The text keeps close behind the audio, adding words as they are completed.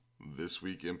This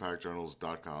week,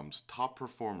 ImpactJournals.com's Top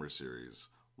Performer series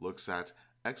looks at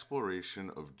exploration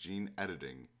of gene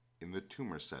editing in the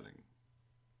tumor setting.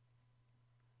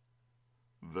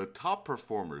 The Top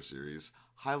Performer series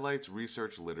highlights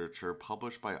research literature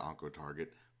published by Oncotarget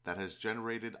that has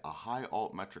generated a high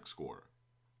altmetric score.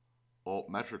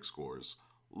 Altmetric scores,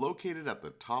 located at the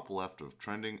top left of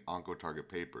trending Oncotarget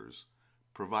papers,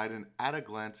 provide an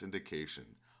at-a-glance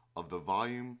indication of the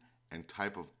volume and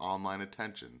type of online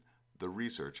attention the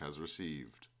research has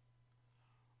received.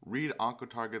 Read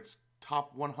Oncotarget's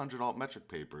top 100 altmetric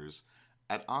papers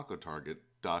at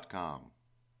oncotarget.com.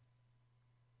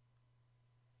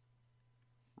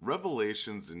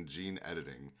 Revelations in gene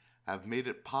editing have made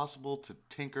it possible to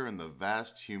tinker in the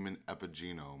vast human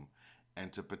epigenome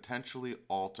and to potentially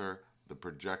alter the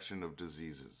projection of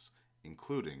diseases,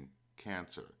 including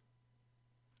cancer.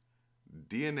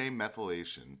 DNA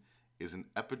methylation is an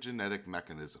epigenetic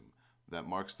mechanism that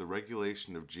marks the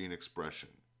regulation of gene expression.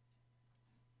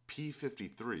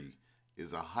 P53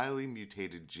 is a highly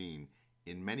mutated gene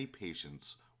in many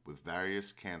patients with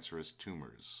various cancerous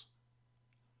tumors.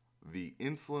 The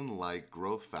insulin-like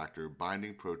growth factor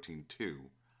binding protein 2,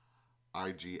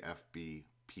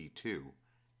 IGFBP2,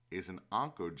 is an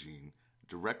oncogene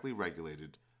directly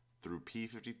regulated through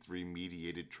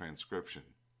P53-mediated transcription.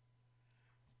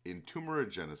 In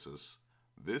tumorigenesis,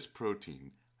 this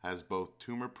protein has both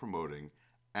tumor-promoting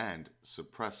and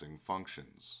suppressing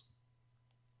functions.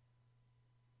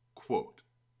 Quote,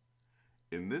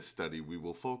 "In this study, we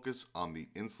will focus on the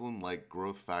insulin-like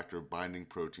growth factor binding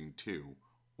protein 2,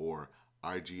 or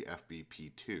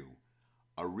IGFBP2,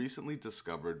 a recently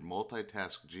discovered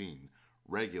multitask gene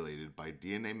regulated by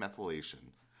DNA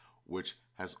methylation, which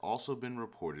has also been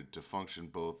reported to function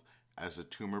both as a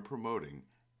tumor-promoting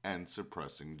and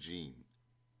suppressing gene."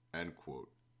 End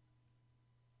quote.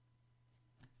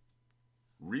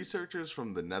 Researchers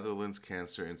from the Netherlands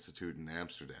Cancer Institute in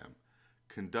Amsterdam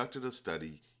conducted a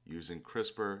study using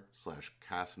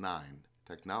CRISPR/Cas9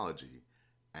 technology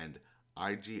and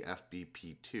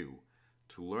IGFBP2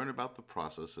 to learn about the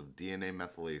process of DNA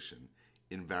methylation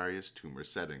in various tumor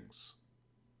settings.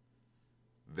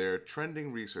 Their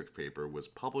trending research paper was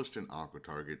published in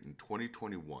Oncotarget in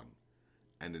 2021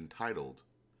 and entitled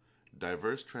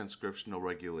 "Diverse Transcriptional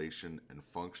Regulation and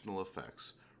Functional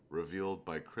Effects Revealed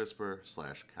by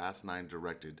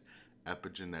CRISPR/Cas9-Directed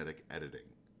Epigenetic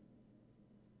Editing."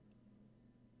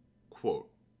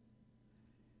 Quote,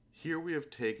 "Here we have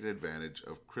taken advantage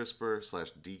of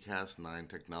CRISPR/Cas9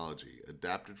 technology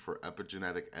adapted for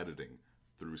epigenetic editing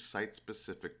through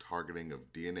site-specific targeting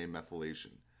of DNA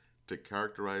methylation to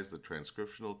characterize the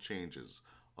transcriptional changes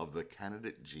of the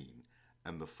candidate gene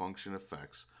and the function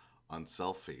effects on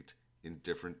cell fate in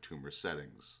different tumor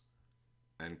settings."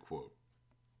 End quote.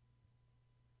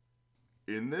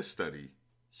 In this study,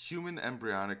 human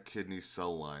embryonic kidney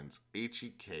cell lines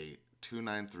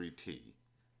HEK293T,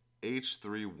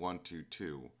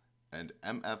 H3122, and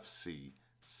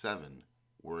MFC7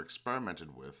 were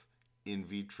experimented with in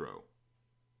vitro.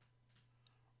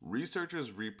 Researchers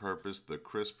repurposed the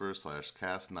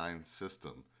CRISPR/Cas9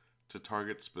 system to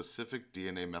target specific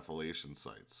DNA methylation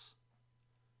sites.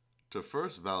 To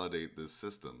first validate this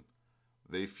system,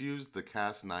 they fused the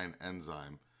Cas9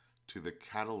 enzyme to the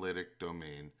catalytic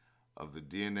domain of the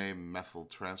DNA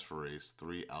methyltransferase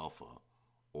 3 alpha,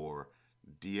 or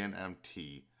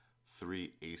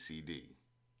DNMT3-ACD.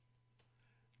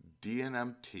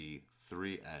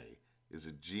 DNMT3A is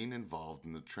a gene involved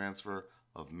in the transfer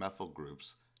of methyl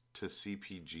groups to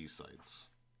CpG sites.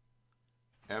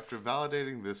 After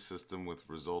validating this system with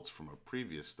results from a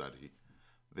previous study,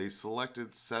 they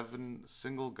selected 7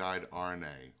 single-guide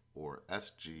RNA, or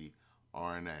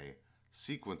sgRNA,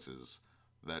 sequences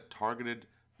that targeted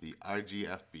the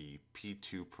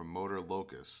IGFBP2 promoter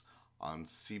locus on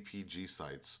CpG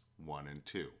sites 1 and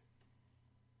 2.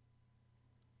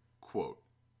 Quote,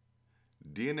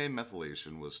 "DNA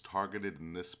methylation was targeted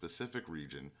in this specific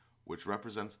region, which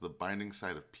represents the binding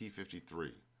site of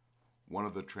P53, one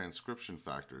of the transcription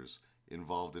factors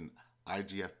involved in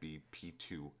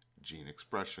IGFBP2 gene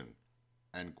expression."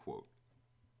 End quote.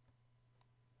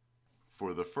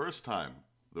 For the first time,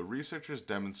 the researchers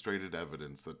demonstrated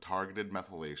evidence that targeted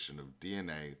methylation of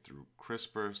DNA through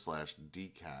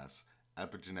CRISPR/Cas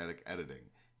epigenetic editing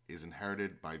is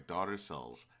inherited by daughter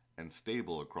cells and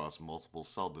stable across multiple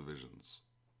cell divisions.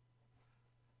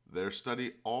 Their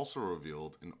study also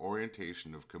revealed an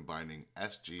orientation of combining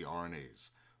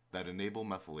sgRNAs that enable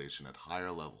methylation at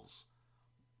higher levels.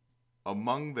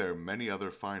 Among their many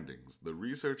other findings, the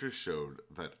researchers showed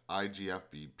that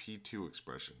IGFBP2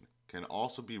 expression can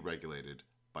also be regulated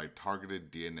by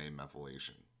targeted DNA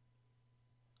methylation.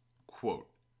 Quote,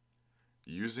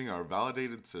 using our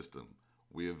validated system,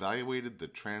 we evaluated the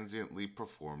transiently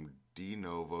performed de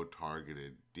novo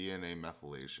targeted DNA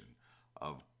methylation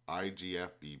of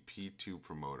IGFBP2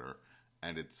 promoter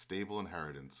and its stable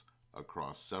inheritance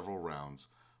across several rounds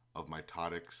of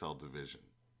mitotic cell division.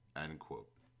 End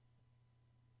quote.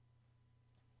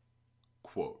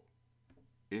 Quote,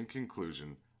 in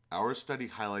conclusion, our study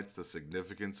highlights the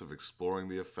significance of exploring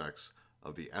the effects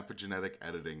of the epigenetic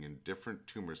editing in different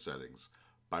tumor settings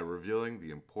by revealing the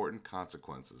important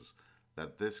consequences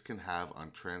that this can have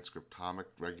on transcriptomic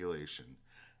regulation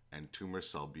and tumor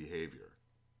cell behavior.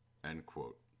 End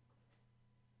quote.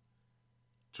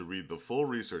 To read the full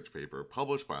research paper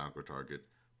published by OncoTarget,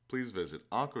 please visit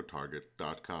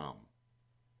oncotarget.com.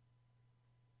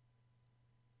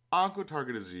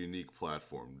 OncoTarget is a unique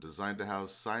platform designed to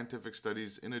house scientific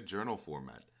studies in a journal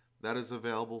format that is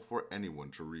available for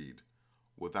anyone to read,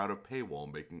 without a paywall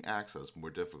making access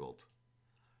more difficult.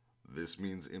 This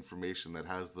means information that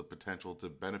has the potential to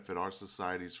benefit our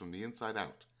societies from the inside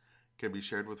out can be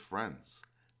shared with friends,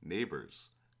 neighbors,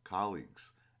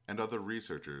 colleagues, and other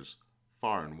researchers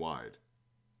far and wide.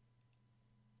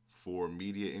 For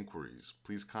media inquiries,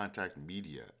 please contact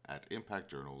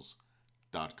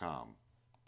media@impactjournals.com.